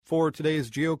For today's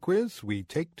Geo Quiz, we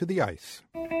take to the ice.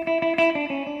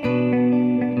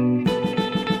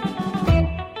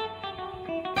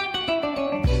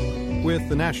 With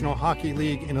the National Hockey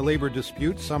League in a labor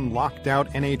dispute, some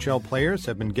locked-out NHL players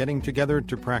have been getting together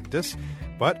to practice,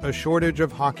 but a shortage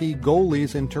of hockey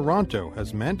goalies in Toronto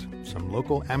has meant some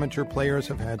local amateur players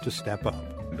have had to step up.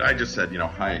 I just said,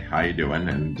 hi, how you doing?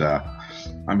 And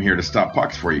I'm here to stop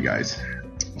pucks for you guys.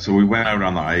 So we went out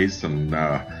on the ice, and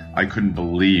I couldn't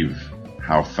believe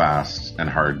how fast and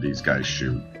hard these guys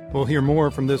shoot. We'll hear more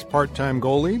from this part-time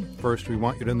goalie. First, we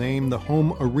want you to name the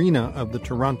home arena of the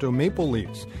Toronto Maple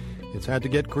Leafs. It's had to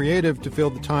get creative to fill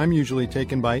the time usually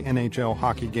taken by NHL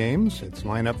hockey games. Its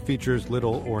lineup features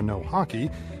little or no hockey,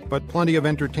 but plenty of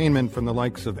entertainment from the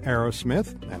likes of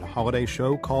Aerosmith and a holiday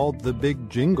show called The Big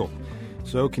Jingle.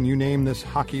 So can you name this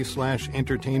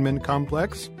hockey/entertainment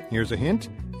complex? Here's a hint.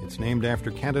 It's named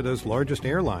after Canada's largest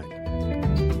airline.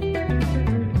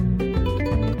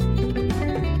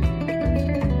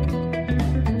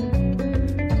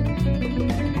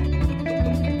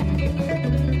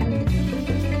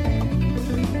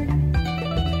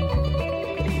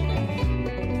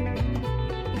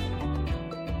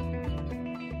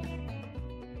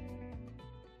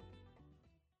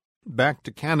 Back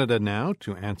to Canada now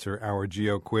to answer our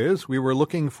Geo Quiz. We were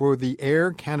looking for the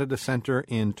Air Canada Centre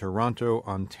in Toronto,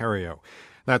 Ontario.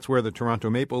 That's where the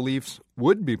Toronto Maple Leafs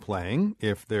would be playing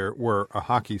if there were a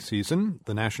hockey season.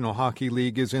 The National Hockey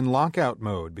League is in lockout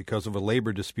mode because of a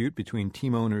labor dispute between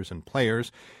team owners and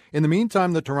players. In the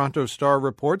meantime, the Toronto Star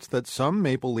reports that some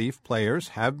Maple Leaf players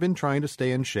have been trying to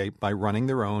stay in shape by running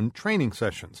their own training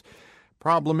sessions.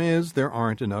 Problem is, there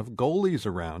aren't enough goalies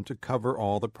around to cover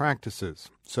all the practices.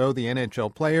 So the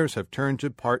NHL players have turned to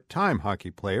part-time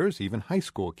hockey players, even high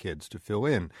school kids, to fill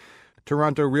in.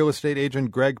 Toronto real estate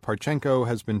agent Greg Partchenko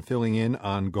has been filling in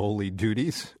on goalie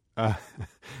duties.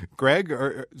 Greg,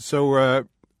 are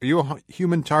you a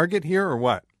human target here or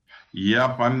what?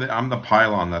 Yep, I'm the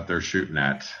pylon that they're shooting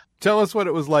at. Tell us what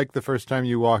it was like the first time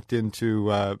you walked into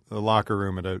the locker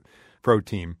room at a pro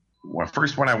team. Well,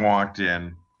 first when I walked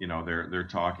in, they're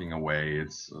talking away.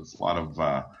 It's a lot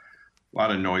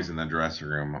of noise in the dressing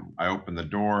room. I open the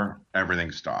door,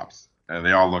 everything stops, and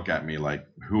they all look at me like,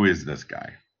 "Who is this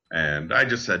guy?" And I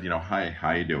just said, "Hi,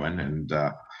 how you doing?" And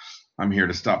I'm here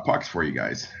to stop pucks for you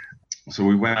guys. So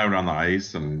we went out on the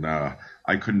ice, and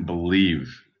I couldn't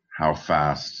believe how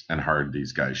fast and hard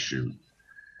these guys shoot.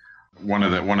 One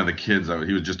of the kids,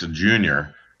 he was just a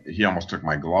junior. He almost took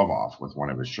my glove off with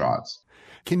one of his shots.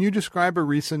 Can you describe a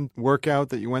recent workout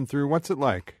that you went through? What's it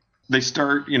like? They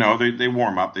start, they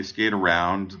warm up, they skate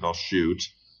around, they'll shoot.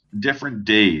 Different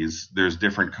days, there's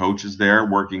different coaches there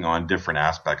working on different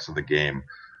aspects of the game.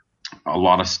 A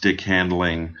lot of stick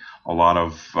handling, a lot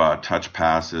of touch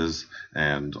passes,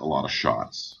 and a lot of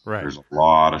shots. Right. There's a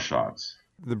lot of shots.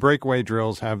 The breakaway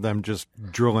drills have them just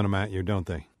drilling them at you, don't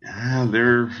they?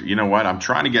 Yeah, you know what? I'm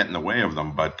trying to get in the way of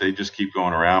them, but they just keep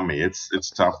going around me. It's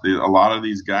tough. A lot of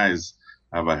these guys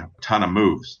have a ton of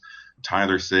moves.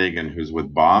 Tyler Sagan, who's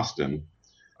with Boston,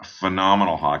 a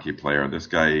phenomenal hockey player. This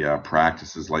guy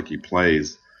practices like he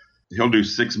plays. He'll do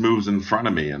 6 moves in front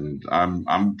of me, and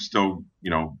I'm still,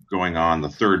 going on the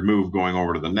third move, going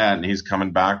over to the net, and he's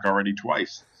coming back already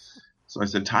twice. So I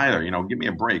said, Tyler, give me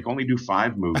a break. Only do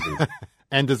 5 moves.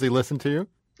 And does he listen to you?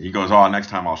 He goes, "Oh, next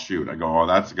time I'll shoot." I go, "Oh,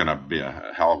 that's going to be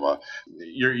a hell of a –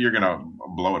 you're going to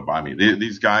blow it by me."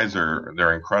 These guys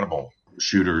they're incredible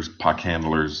shooters, puck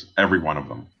handlers, every one of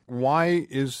them. Why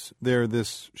is there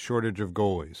this shortage of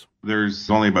goalies? There's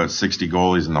only about 60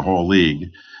 goalies in the whole league,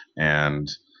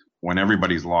 and when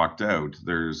everybody's locked out,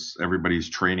 everybody's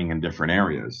training in different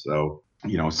areas. So,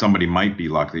 somebody might be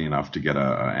lucky enough to get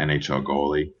a NHL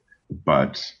goalie,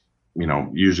 but,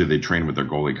 usually they train with their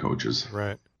goalie coaches.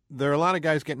 Right. There are a lot of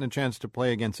guys getting a chance to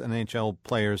play against NHL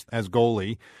players as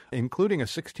goalie, including a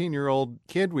 16-year-old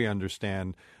kid, we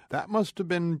understand. That must have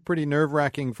been pretty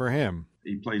nerve-wracking for him.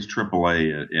 He plays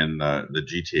AAA in the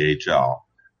GTHL,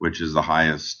 which is the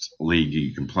highest league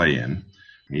you can play in.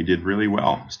 He did really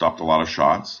well, stopped a lot of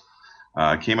shots,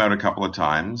 came out a couple of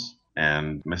times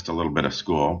and missed a little bit of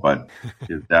school, but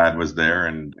his dad was there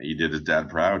and he did his dad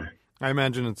proud. I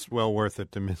imagine it's well worth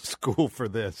it to miss school for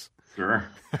this. Sure.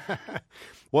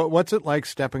 What's it like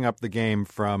stepping up the game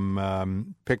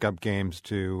from pickup games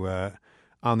to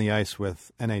on the ice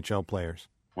with NHL players?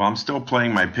 Well, I'm still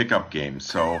playing my pickup game,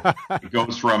 so it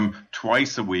goes from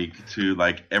twice a week to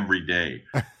like every day,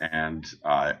 and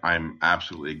I'm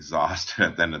absolutely exhausted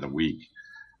at the end of the week.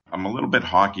 I'm a little bit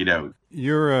hockeyed out.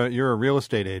 You're a real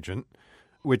estate agent,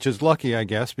 which is lucky, I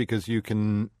guess, because you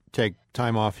can take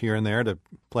time off here and there to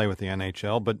play with the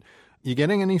NHL. But You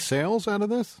getting any sales out of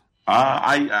this?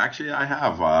 I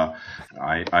have.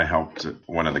 I helped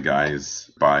one of the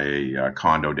guys buy a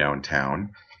condo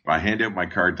downtown. I hand out my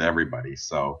card to everybody.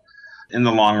 So in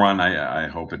the long run, I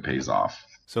hope it pays off.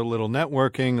 So a little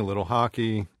networking, a little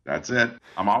hockey. That's it.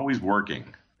 I'm always working.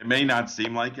 It may not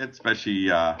seem like it, especially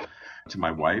to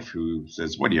my wife who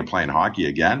says, "What, are you playing hockey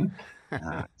again?"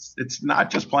 It's not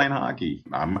just playing hockey.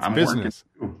 I'm business.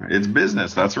 Working too. It's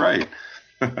business. That's right.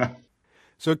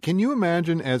 So can you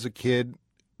imagine as a kid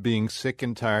being sick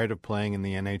and tired of playing in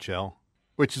the NHL?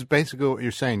 Which is basically what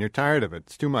you're saying. You're tired of it.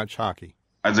 It's too much hockey.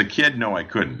 As a kid, no, I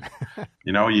couldn't.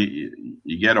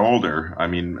 You get older. I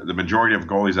mean, the majority of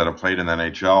goalies that have played in the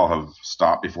NHL have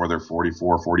stopped before they're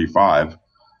 44, 45,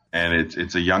 and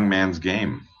it's a young man's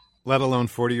game. Let alone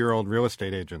 40-year-old real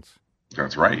estate agents.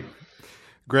 That's right.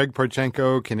 Greg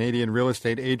Partchenko, Canadian real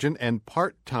estate agent and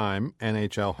part-time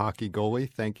NHL hockey goalie,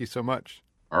 thank you so much.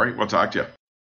 All right, we'll talk to you.